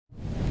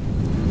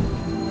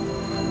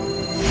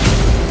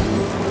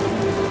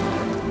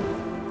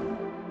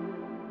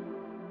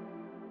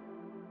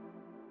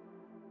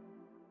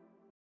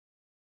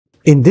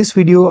In this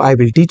video, I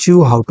will teach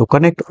you how to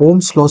connect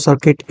Ohm's law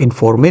circuit in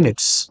 4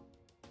 minutes.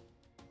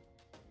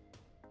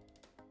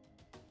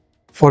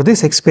 For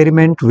this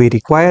experiment, we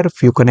require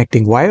few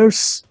connecting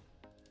wires,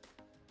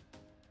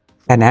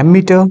 an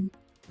ammeter,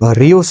 a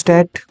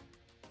rheostat,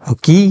 a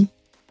key,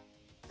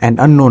 an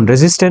unknown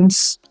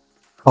resistance,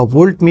 a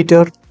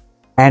voltmeter,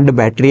 and a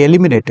battery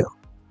eliminator.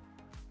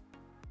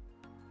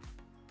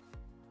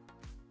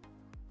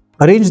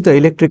 Arrange the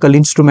electrical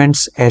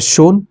instruments as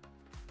shown.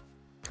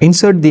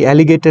 Insert the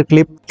alligator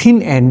clip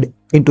thin end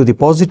into the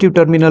positive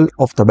terminal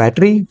of the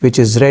battery, which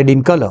is red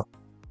in color.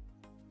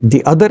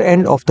 The other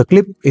end of the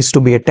clip is to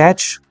be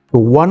attached to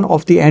one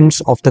of the ends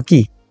of the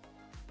key.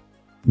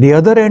 The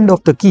other end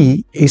of the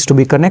key is to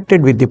be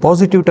connected with the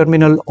positive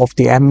terminal of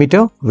the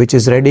ammeter, which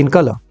is red in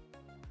color.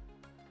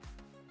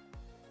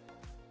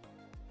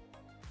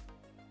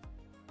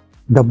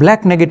 The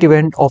black negative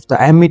end of the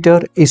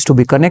ammeter is to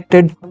be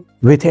connected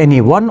with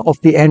any one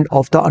of the end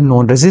of the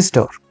unknown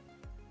resistor.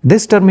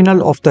 This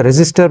terminal of the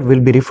resistor will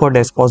be referred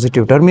as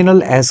positive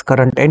terminal as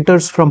current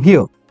enters from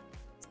here,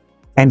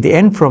 and the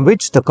end from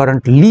which the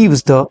current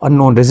leaves the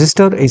unknown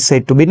resistor is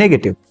said to be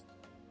negative.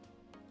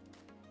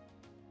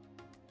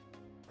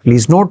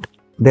 Please note,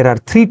 there are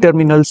 3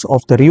 terminals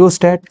of the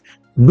rheostat.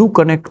 Do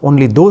connect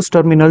only those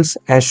terminals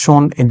as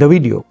shown in the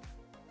video.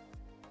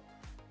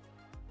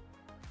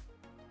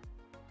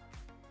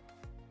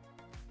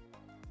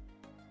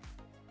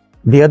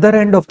 The other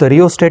end of the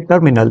rheostat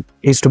terminal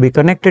is to be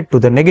connected to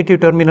the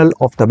negative terminal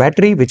of the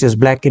battery, which is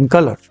black in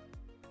color.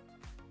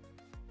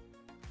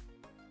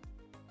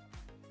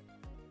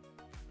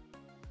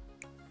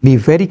 Be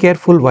very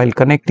careful while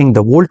connecting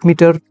the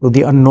voltmeter to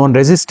the unknown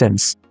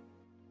resistance.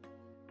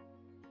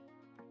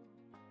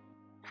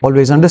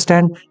 Always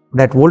understand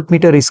that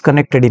voltmeter is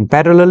connected in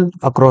parallel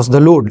across the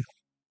load.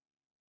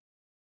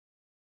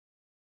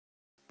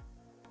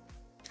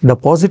 The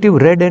positive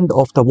red end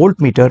of the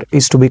voltmeter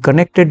is to be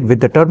connected with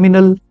the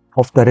terminal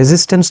of the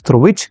resistance through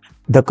which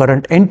the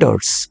current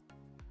enters.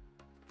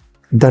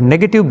 The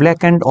negative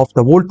black end of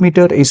the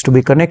voltmeter is to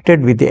be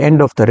connected with the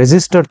end of the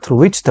resistor through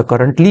which the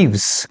current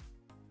leaves.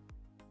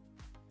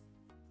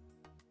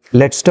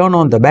 Let's turn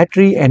on the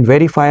battery and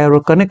verify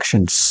our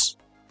connections.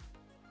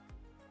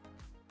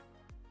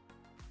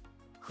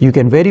 You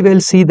can very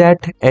well see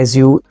that as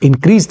you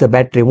increase the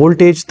battery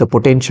voltage, the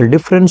potential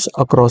difference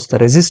across the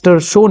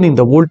resistor shown in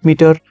the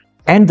voltmeter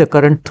and the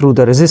current through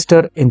the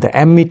resistor in the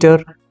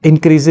ammeter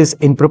increases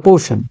in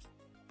proportion.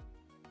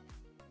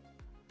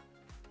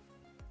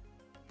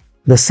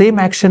 The same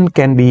action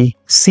can be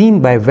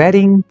seen by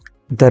varying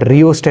the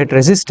rheostat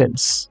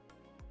resistance.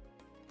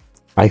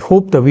 I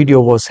hope the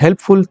video was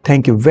helpful.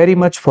 Thank you very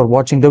much for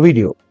watching the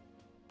video.